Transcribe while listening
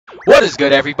What is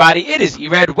good, everybody? It is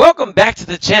E-Red. Welcome back to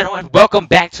the channel and welcome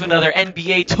back to another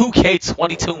NBA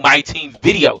 2K22 MyTeam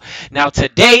video. Now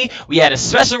today we had a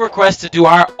special request to do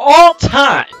our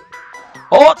all-time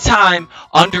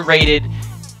underrated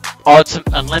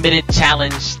unlimited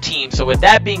challenge team. So with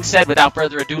that being said, without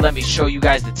further ado, let me show you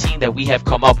guys the team that we have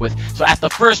come up with. So at the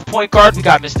first point guard, we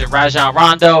got Mr. Rajon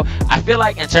Rondo. I feel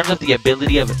like in terms of the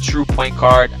ability of a true point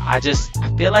guard, I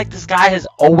feel like this guy has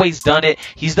always done it.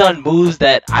 He's done moves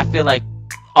that I feel like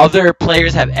other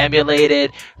players have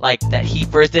emulated, like that he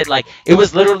first did. Like it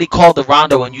was literally called the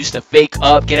Rondo and used to fake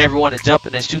up, get everyone to jump,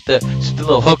 and then shoot the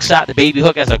little hook shot, the baby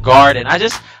hook as a guard. And I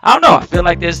don't know. I feel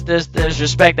like there's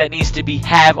respect that needs to be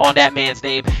have on that man's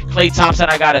name. Klay Thompson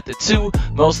I got at the 2,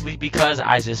 mostly because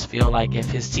I just feel like if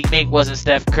his teammate wasn't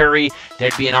Steph Curry,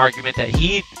 there'd be an argument that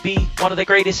he'd be one of the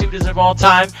greatest shooters of all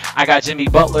time. I got Jimmy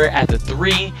Butler at the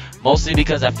 3, mostly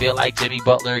because I feel like Jimmy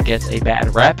Butler gets a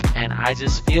bad rep, and I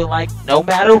just feel like no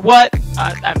matter what,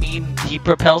 I mean, he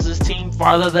propels his team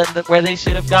farther than where they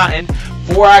should have gotten.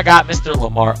 4, I got Mr.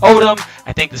 Lamar Odom.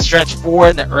 I think the stretch 4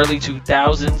 in the early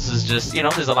 2000s is just, you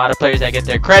know, there's a lot of players that get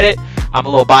their credit. I'm a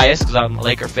little biased because I'm a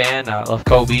Laker fan. I love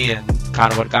Kobe and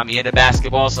kind of what got me into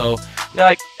basketball. So, you know,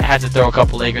 like, I had to throw a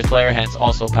couple Lakers player, hence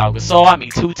also Pau Gasol. I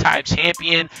mean, 2-time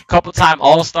champion, couple-time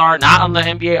All-Star, not on the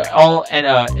NBA all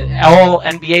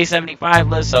NBA 75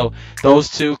 list. So those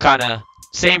two kind of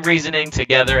same reasoning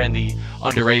together in the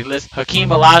underrated list. Hakeem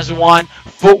Olajuwon,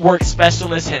 footwork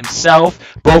specialist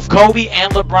himself. Both Kobe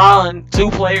and LeBron,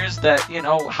 2 players that, you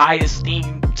know, high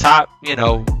esteem, top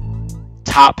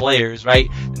players, right?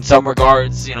 In some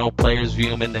regards, you know, players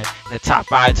view him in the top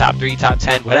 5, top 3, top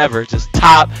 10, whatever, just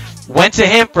top. Went to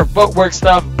him for footwork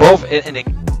stuff. Both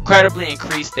incredibly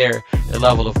increased their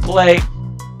level of play.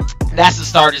 That's the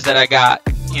starters that I got,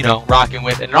 you know, rocking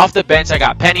with. And off the bench, I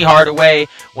got Penny Hardaway,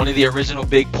 one of the original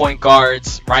big point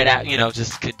guards, right at, you know,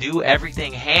 just could do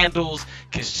everything, handles,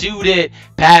 can shoot it,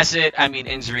 pass it. I mean,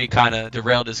 injury kind of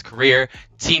derailed his career.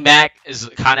 T-Mac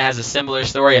kind of has a similar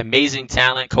story, amazing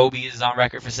talent. Kobe is on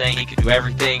record for saying he could do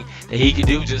everything that he could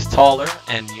do, just taller.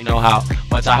 And you know how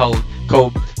much I hold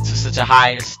Kobe to such a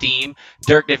high esteem.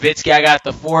 Dirk Nowitzki, I got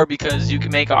the 4 because you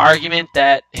can make an argument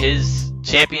that his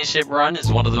championship run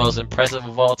is one of the most impressive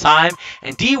of all time.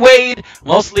 And D-Wade,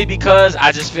 mostly because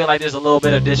I just feel like there's a little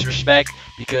bit of disrespect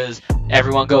because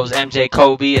everyone goes MJ,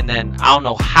 Kobe, and then I don't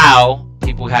know how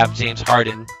people have James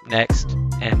Harden next.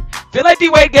 And I feel like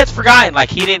D-Wade gets forgotten.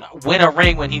 Like, he didn't win a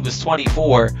ring when he was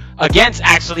 24 against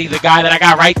actually the guy that I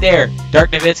got right there, Dirk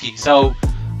Nowitzki. So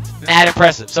mad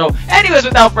impressive. So anyways,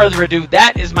 without further ado,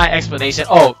 that is my explanation.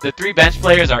 Oh, the 3 bench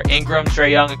players are Ingram,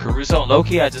 Trae Young, and Caruso. And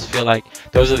low-key, I just feel like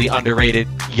those are the underrated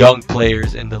young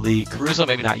players in the league. Caruso,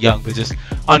 maybe not young, but just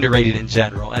underrated in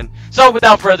general. And so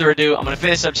without further ado, I'm going to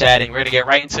finish up chatting. We're going to get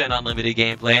right into an unlimited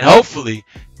gameplay. And hopefully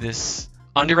this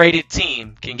underrated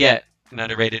team can get an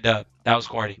underrated dub. That was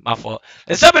corny. My fault.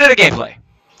 Let's jump into the gameplay.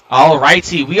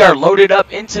 Alrighty, we are loaded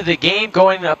up into the game,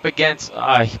 going up against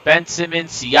Ben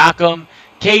Simmons, Siakam,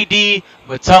 KD,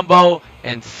 Mutombo,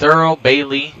 and Thurl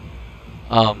Bailey.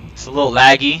 It's a little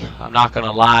laggy, I'm not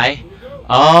gonna lie.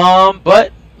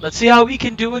 But let's see how we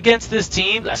can do against this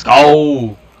team. Let's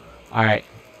go. Alright.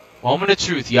 Moment of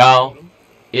truth, y'all.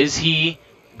 Is he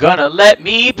gonna let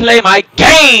me play my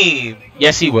game?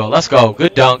 Yes, he will. Let's go.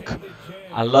 Good dunk.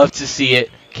 I love to see it.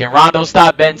 Can Rondo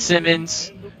stop Ben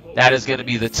Simmons? That is gonna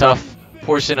be the tough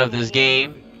portion of this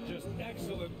game.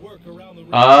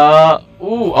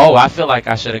 Oh, I feel like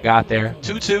I should have got there.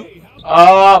 2-2.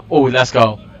 Oh, let's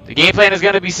go. The game plan is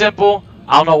going to be simple.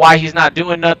 I don't know why he's not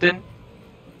doing nothing.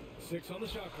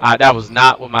 That was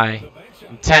not what my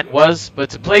intent was.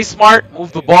 But to play smart,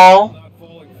 move the ball,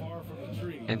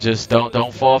 and just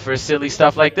don't fall for silly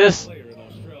stuff like this.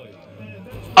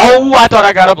 Oh, I thought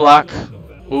I got a block.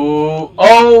 Ooh,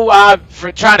 oh,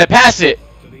 for trying to pass it.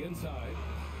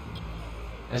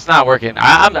 It's not working.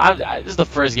 This is the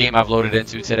first game I've loaded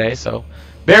into today, so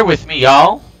bear with me,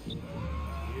 y'all.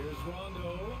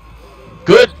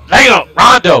 Good. There you go.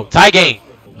 Rondo. Tie game.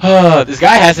 This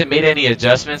guy hasn't made any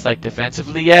adjustments, like,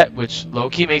 defensively yet, which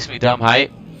low-key makes me dumb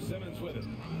hype.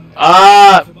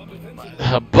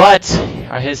 But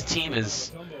his team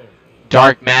is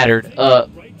dark mattered up,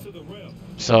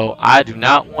 so I do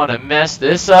not want to mess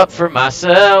this up for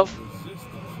myself.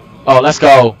 Oh, let's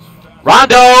go.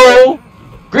 Rondo!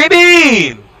 Green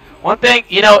bean! One thing,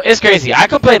 you know, it's crazy. I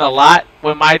complain a lot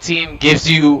when my team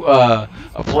gives you a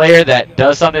player that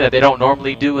does something that they don't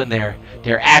normally do in their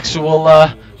actual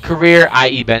career,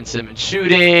 i.e. Ben Simmons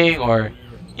shooting, or,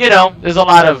 you know, there's a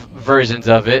lot of versions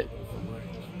of it.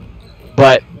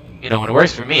 But, you know, when it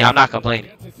works for me, I'm not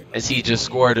complaining. as he just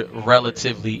scored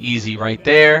relatively easy right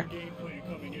there.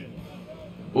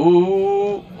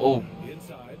 Ooh, oh,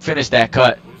 finish that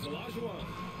cut.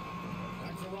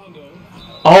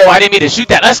 Oh, I didn't mean to shoot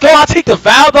that. Let's go. I'll take the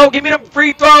foul, though. Give me them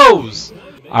free throws.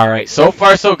 All right, so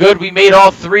far so good. We made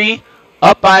all three,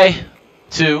 up by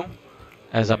 2,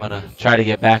 as I'm going to try to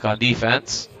get back on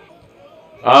defense.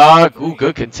 Ooh,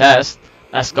 good contest.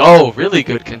 Let's go. Really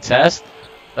good contest.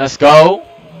 Let's go.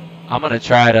 I'm going to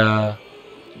try to...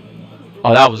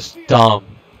 Oh, that was dumb.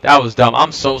 That was dumb.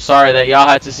 I'm so sorry that y'all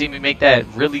had to see me make that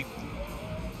really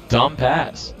dumb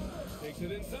pass.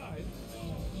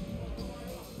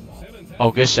 Oh,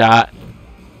 good shot.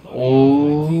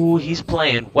 Oh, he's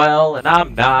playing well, and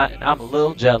I'm not, and I'm a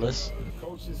little jealous.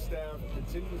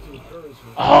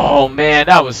 Oh, man,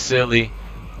 that was silly.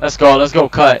 Let's go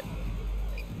cut.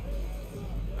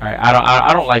 All right,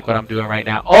 I don't like what I'm doing right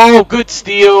now. Oh, good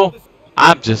steal.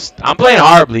 I'm playing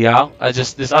horribly, y'all.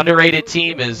 This underrated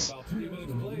team is,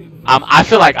 I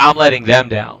feel like I'm letting them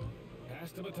down.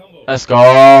 Let's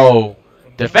go.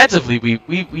 Defensively,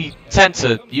 we tend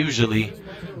to usually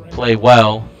play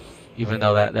well, even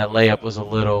though that layup was a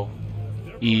little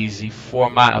easy for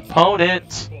my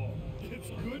opponent.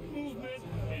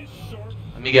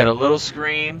 Let me get a little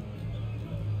screen.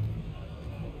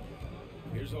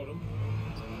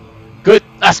 Good.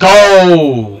 Let's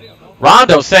go.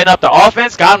 Rondo setting up the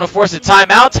offense. Got him to force a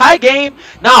timeout. Tie game.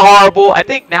 Not horrible. I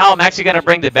think now I'm actually going to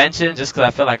bring the bench in just because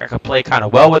I feel like I could play kind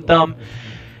of well with them.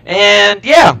 And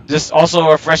yeah, just also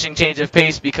a refreshing change of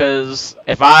pace, because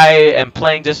if I am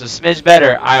playing just a smidge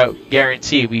better, I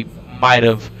guarantee we might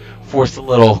have forced a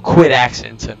little quit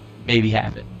action to maybe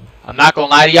happen. I'm not going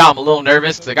to lie to y'all, I'm a little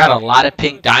nervous because I got a lot of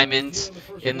pink diamonds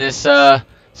in this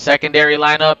secondary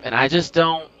lineup, and I just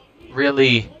don't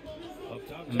really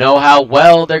know how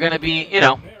well they're going to be,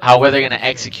 how well they're going to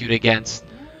execute against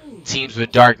teams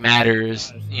with dark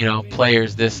matters,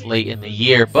 players this late in the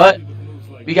year. But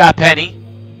we got Penny.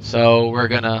 So we're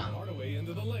gonna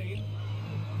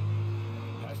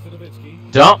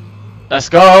dump. Let's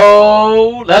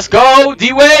go. Let's go.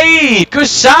 D-Wade. Good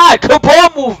shot. Good ball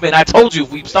movement. I told you,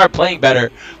 if we start playing better,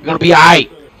 we're gonna be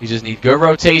alright. We just need good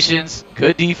rotations,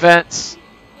 good defense.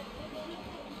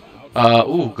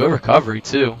 Ooh, good recovery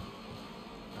too.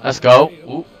 Let's go.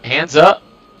 Ooh, hands up.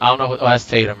 I don't know what, oh, that's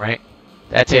Tatum, right?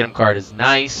 That Tatum card is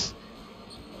nice.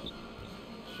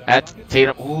 At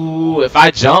Tatum. Ooh, if I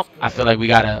jump, I feel like we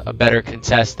got a better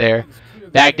contest there.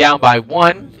 Back down by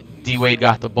 1. D-Wade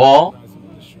got the ball.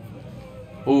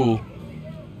 Ooh.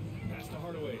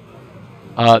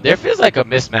 There feels like a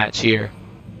mismatch here.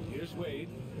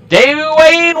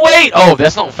 Dwayne Wade. Oh,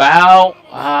 that's no foul.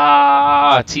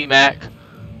 T-Mac.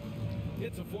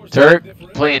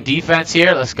 Dirk playing defense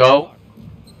here. Let's go.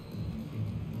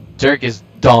 Dirk is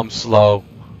dumb slow.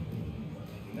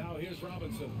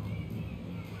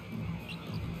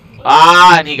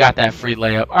 And he got that free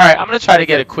layup. All right, I'm going to try to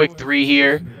get a quick 3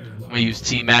 here. I'm going to use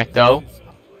T-Mac, though.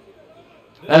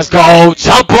 Let's go.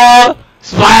 Jumper.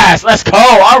 Splash. Let's go.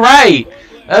 All right.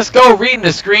 Let's go. Reading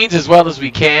the screens as well as we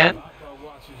can.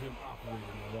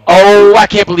 Oh, I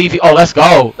can't believe he... Oh, let's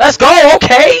go. Let's go.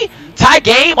 Okay. Tie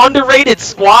game. Underrated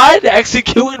squad.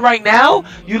 Executing right now.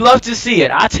 You love to see it.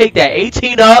 I'll take that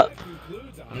 18 up.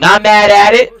 I'm not mad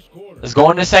at it. Let's go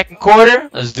in the second quarter.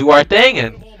 Let's do our thing,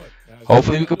 and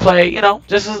hopefully we could play,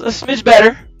 just a smidge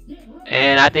better.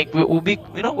 And I think we'll be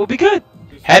good.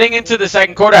 Heading into the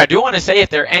second quarter, I do want to say if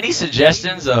there are any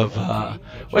suggestions of, I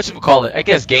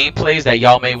guess gameplays that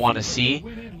y'all may want to see.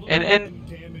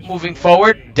 And moving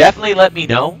forward, definitely let me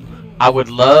know. I would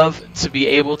love to be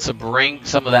able to bring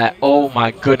some of that. Oh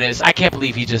my goodness. I can't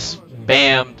believe he just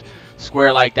bammed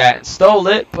square like that and stole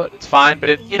it, but it's fine. But,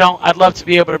 I'd love to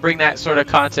be able to bring that sort of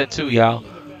content too, y'all.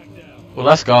 Well,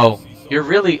 let's go. You're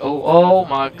really, oh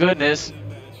my goodness.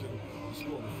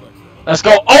 Let's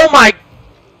go. Oh my.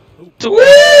 Woo,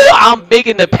 I'm big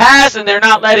in the pass and they're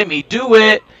not letting me do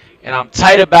it. And I'm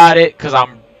tight about it because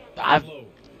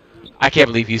I can't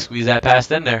believe he squeezed that pass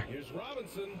in there.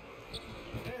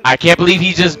 I can't believe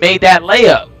he just made that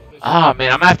layup. Ah,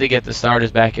 man, I'm going to have to get the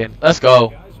starters back in. Let's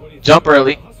go. Jump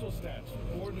early.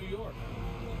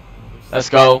 Let's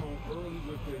go.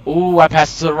 Ooh, I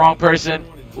passed it to the wrong person.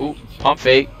 Ooh, pump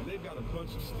fake.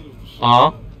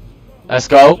 Let's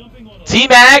go.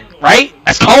 T-Mac, right?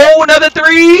 Let's go. Another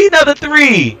 3. Another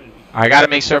 3. All right, got to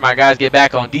make sure my guys get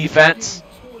back on defense.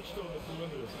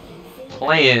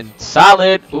 Playing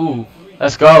solid. Ooh,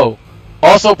 let's go.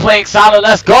 Also playing solid.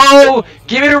 Let's go.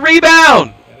 Give me the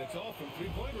rebound.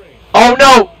 Oh,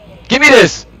 no. Give me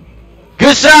this.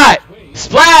 Good shot.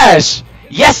 Splash.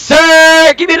 Yes,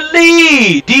 sir. Give me the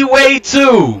lead. D-Wade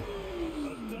 2.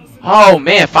 Oh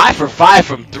man, 5 for 5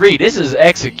 from 3. This is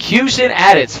execution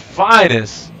at its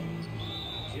finest.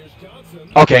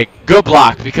 Okay, good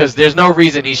block, because there's no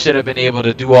reason he should have been able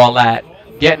to do all that.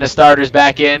 Getting the starters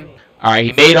back in. All right,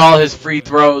 he made all his free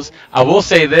throws. I will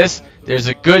say this: there's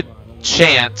a good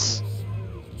chance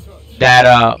that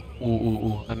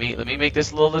let me make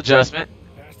this little adjustment.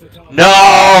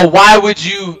 No, why would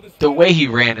you? The way he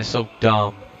ran is so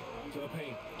dumb.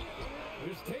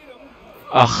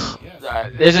 Ugh.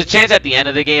 There's a chance at the end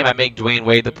of the game I make Dwayne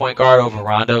Wade the point guard over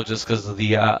Rondo just because of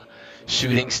the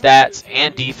shooting stats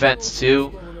and defense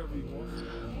too.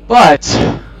 But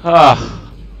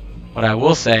what I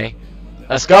will say,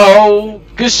 let's go.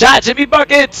 Good shot, Jimmy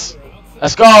Buckets.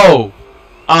 Let's go.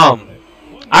 I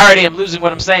already am losing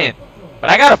what I'm saying, but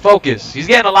I gotta focus. He's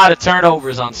getting a lot of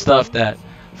turnovers on stuff that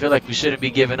I feel like we shouldn't be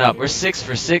giving up. We're 6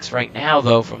 for 6 right now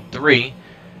though from 3,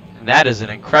 and that is an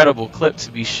incredible clip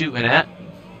to be shooting at.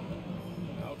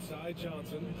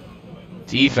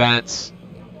 Defense.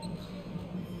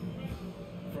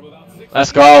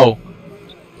 Let's go.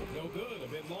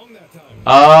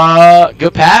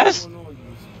 Good pass.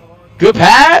 Good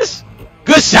pass.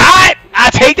 Good shot. I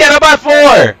take that up by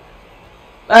 4.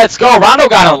 Let's go. Rondo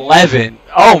got 11.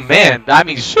 Oh man. I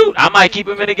mean, shoot. I might keep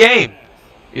him in the game.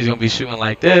 He's gonna be shooting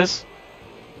like this.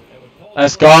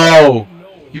 Let's go.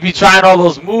 You be trying all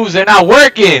those moves. They're not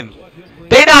working.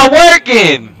 They're not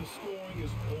working.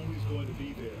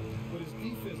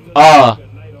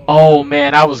 Oh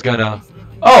man, I was gonna.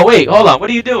 Oh wait, hold on. What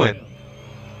are you doing?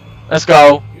 Let's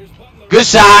go. Good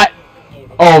shot.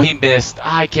 Oh, he missed.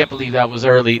 I can't believe that was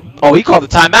early. Oh, he called the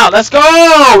timeout. Let's go.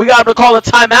 We got him to call a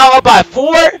timeout up by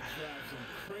 4.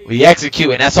 We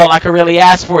execute, and that's all I can really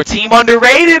ask for. Team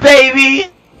underrated, baby.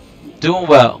 Doing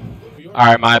well. All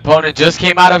right, my opponent just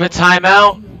came out of a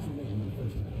timeout.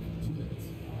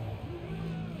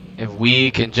 If we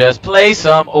can just play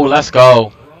some. Oh, let's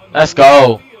go. Let's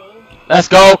go. Let's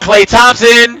go, Klay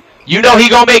Thompson. You know he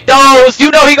gonna make those.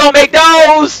 You know he gonna make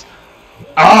those.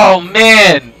 Oh,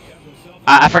 man.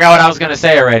 I forgot what I was going to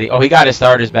say already. Oh, he got his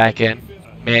starters back in.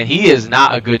 Man, he is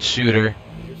not a good shooter,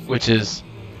 which is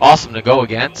awesome to go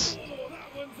against.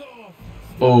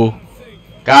 Oh,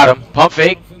 got him. Pump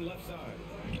fake.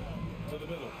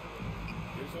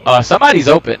 Somebody's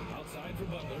open.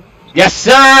 Yes,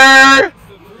 sir.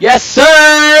 Yes,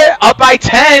 sir. Up by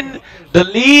 10. The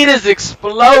lead is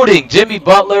exploding. Jimmy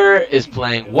Butler is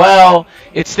playing well.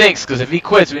 It stinks because if he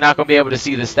quits, we're not going to be able to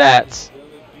see the stats.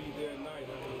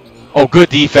 Oh, good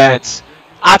defense.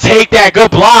 I'll take that.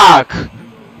 Good block.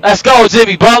 Let's go,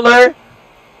 Jimmy Butler.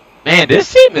 Man,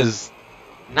 this team is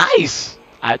nice.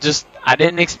 I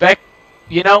didn't expect,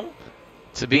 you know,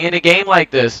 to be in a game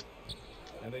like this.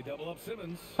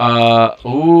 Ooh.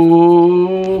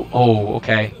 Oh,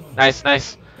 okay. Nice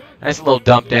little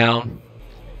dump down.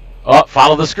 Oh,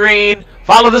 follow the screen.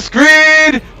 Follow the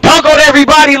screen. Dunk on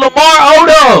everybody, Lamar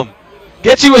Odom.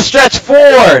 Get you a stretch 4.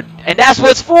 And that's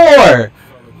what it's for.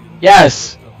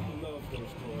 Yes.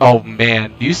 Oh,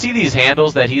 man. Do you see these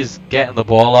handles that he's getting the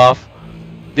ball off?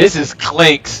 This is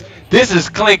clinks. This is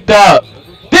clinked up.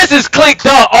 This is clinked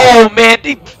up. Oh, man.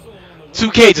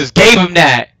 2K just gave him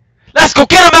that. Let's go.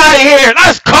 Get him out of here.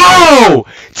 Let's go.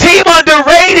 Team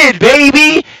underrated,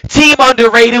 baby. Team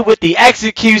underrated with the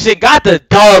execution. Got the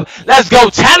dub. Let's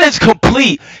go. Challenge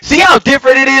complete. See how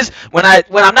different it is when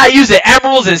I'm not using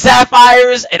emeralds and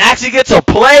sapphires and actually get to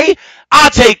play? I'll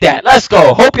take that. Let's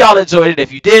go. Hope y'all enjoyed it.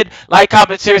 If you did, like,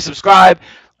 comment, share, subscribe.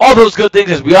 All those good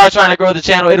things as we are trying to grow the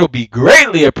channel. It'll be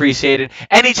greatly appreciated.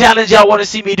 Any challenge y'all want to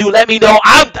see me do, let me know.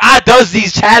 I does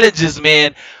these challenges,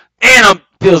 man. And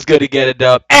feels good to get it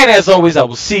done. And as always, I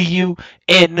will see you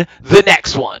in the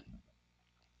next one.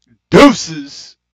 Deuces.